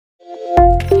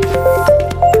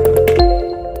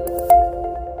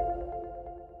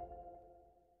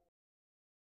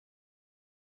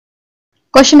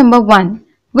Question number 1.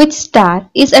 Which star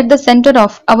is at the center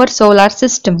of our solar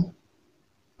system?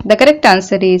 The correct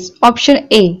answer is option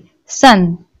A,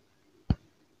 Sun.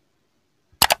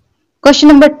 Question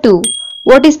number 2.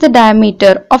 What is the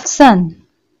diameter of Sun?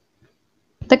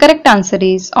 The correct answer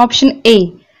is option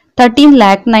A,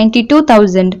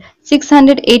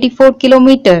 13,92,684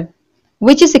 km,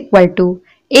 which is equal to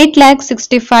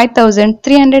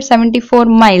 8,65,374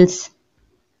 miles.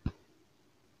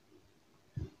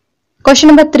 Question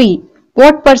number 3.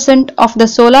 What percent of the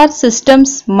solar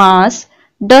system's mass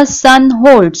does Sun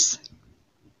holds?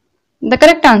 The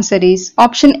correct answer is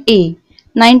option A,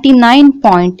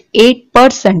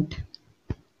 99.8%.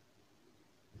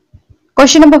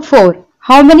 Question number 4.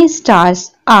 How many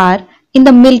stars are in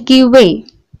the Milky Way?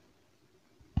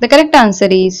 The correct answer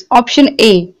is option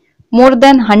A, more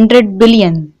than 100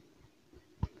 billion.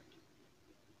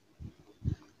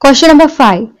 Question number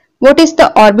 5. What is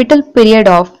the orbital period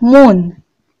of Moon?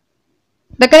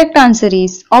 The correct answer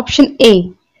is option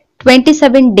A,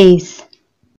 27 days.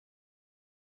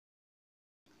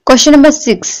 Question number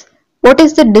 6. What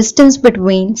is the distance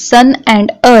between Sun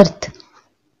and Earth?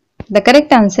 The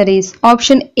correct answer is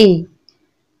option A,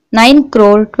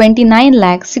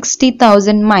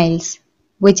 9,29,60,000 miles,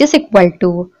 which is equal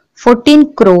to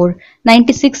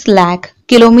 14,96 lakh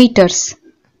kilometers.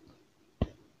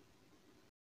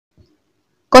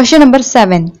 Question number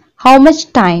 7. How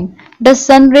much time does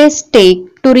sun rays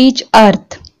take to reach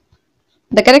Earth?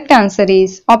 The correct answer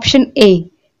is option A,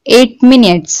 8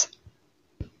 minutes.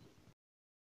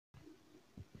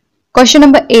 Question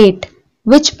number 8.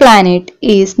 Which planet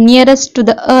is nearest to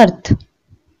the Earth?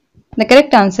 The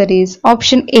correct answer is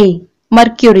option A,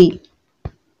 Mercury.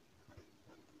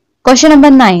 Question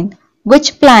number 9.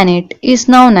 Which planet is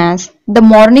known as the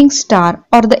morning star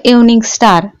or the evening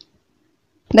star?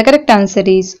 The correct answer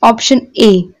is option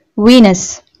A,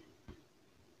 Venus.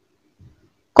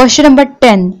 Question number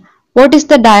 10. What is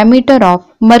the diameter of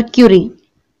Mercury?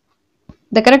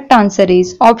 The correct answer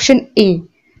is option A,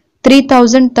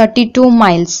 3032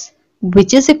 miles,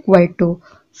 which is equal to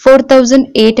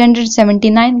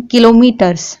 4879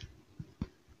 kilometers.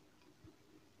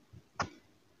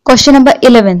 Question number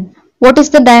 11. What is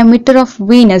the diameter of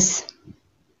Venus?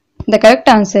 The correct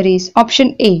answer is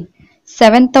option A,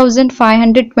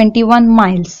 7521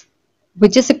 miles,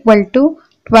 which is equal to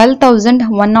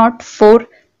 12,104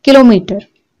 kilometer.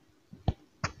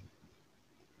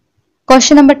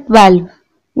 Question number 12.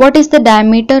 What is the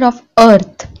diameter of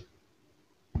Earth?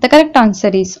 The correct answer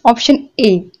is option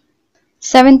A,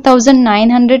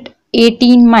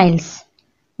 7,918 miles,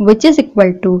 which is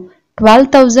equal to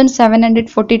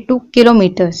 12,742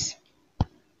 kilometers.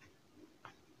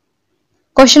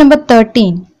 Question number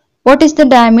 13. What is the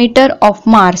diameter of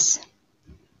Mars?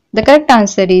 The correct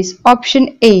answer is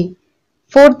option A,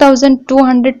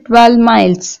 4,212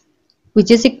 miles, which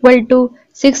is equal to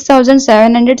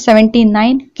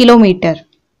 6,779 kilometers.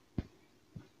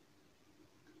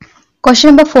 Question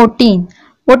number 14.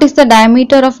 What is the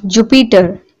diameter of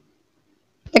Jupiter?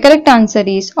 The correct answer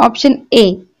is option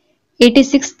A,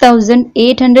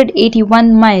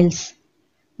 86,881 miles,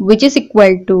 which is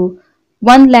equal to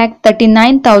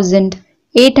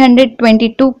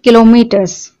 1,39,822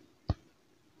 kilometers.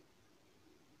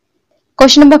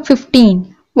 Question number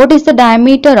 15. What is the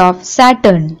diameter of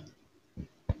Saturn?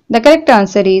 The correct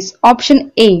answer is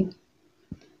option A,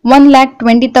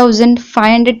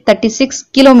 1,20,536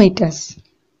 kilometers.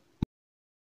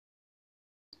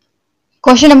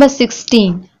 Question number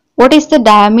 16. What is the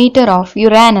diameter of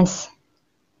Uranus?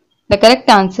 The correct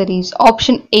answer is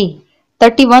option A,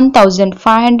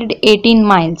 31,518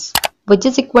 miles, which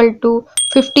is equal to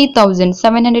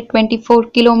 50,724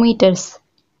 kilometers.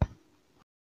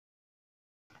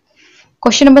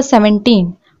 Question number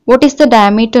 17. What is the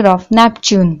diameter of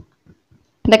Neptune?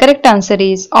 The correct answer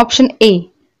is option A,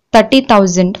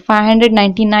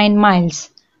 30,599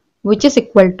 miles, which is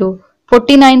equal to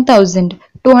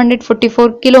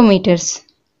 49,244 kilometers.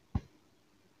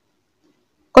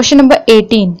 Question number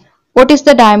 18. What is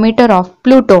the diameter of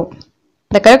Pluto?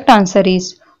 The correct answer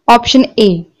is option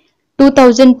A,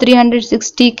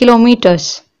 2,360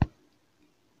 kilometers.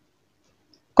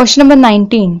 Question number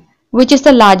 19. Which is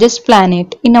the largest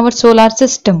planet in our solar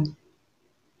system?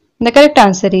 The correct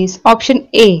answer is option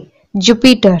A,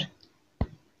 Jupiter.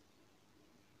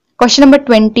 Question number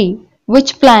 20.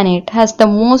 Which planet has the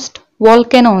most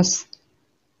volcanoes?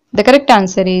 The correct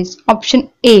answer is option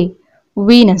A,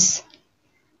 Venus.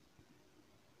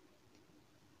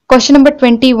 Question number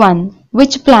 21.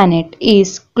 Which planet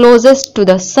is closest to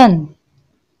the Sun?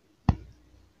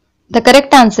 The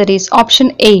correct answer is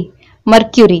option A,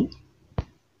 Mercury.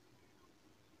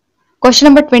 Question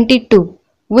number 22.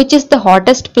 Which is the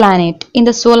hottest planet in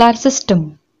the solar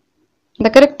system? The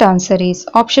correct answer is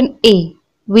option A,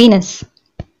 Venus.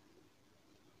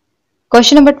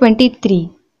 Question number 23.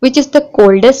 Which is the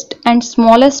coldest and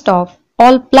smallest of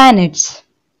all planets?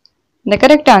 The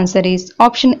correct answer is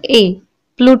option A,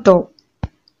 Pluto.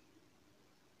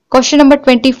 Question number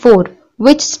 24.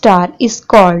 Which star is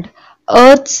called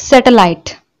Earth's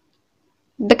satellite?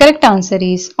 The correct answer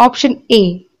is option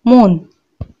A, Moon.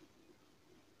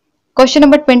 Question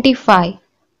number 25.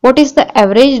 What is the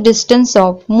average distance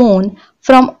of Moon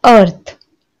from Earth?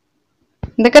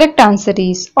 The correct answer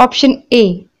is option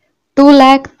A,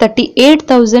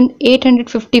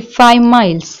 2,38,855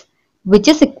 miles, which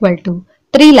is equal to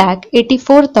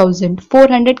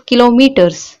 3,84,400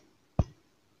 kilometers.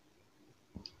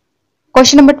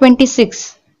 Question number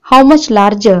 26. How much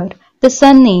larger the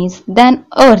Sun is than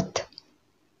Earth?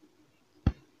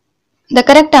 The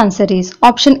correct answer is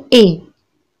option A,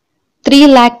 3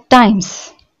 lakh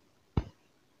times.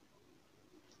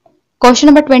 Question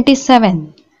number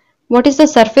 27. What is the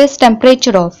surface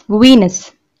temperature of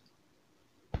Venus?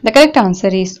 The correct answer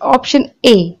is option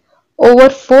A,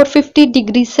 over 450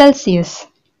 degrees Celsius.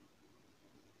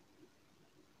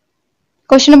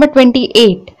 Question number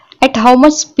 28. At how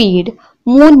much speed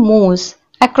Moon moves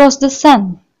across the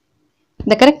Sun?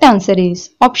 The correct answer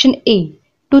is option A,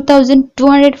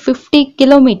 2250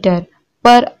 km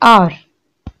per hour.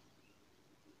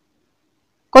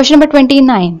 Question number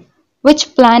 29.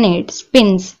 Which planet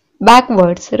spins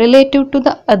backwards relative to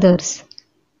the others?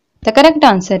 The correct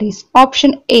answer is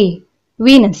option A,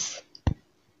 Venus.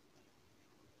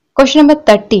 Question number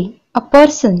 30. A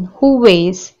person who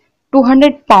weighs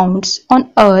 200 pounds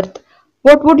on Earth,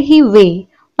 what would he weigh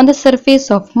on the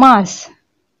surface of Mars?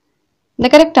 The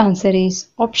correct answer is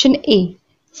option A,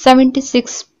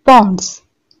 76 pounds.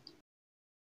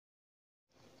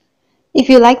 If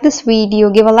you like this video,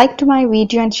 give a like to my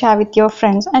video and share with your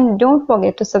friends, and don't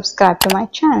forget to subscribe to my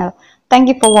channel. Thank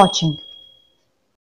you for watching.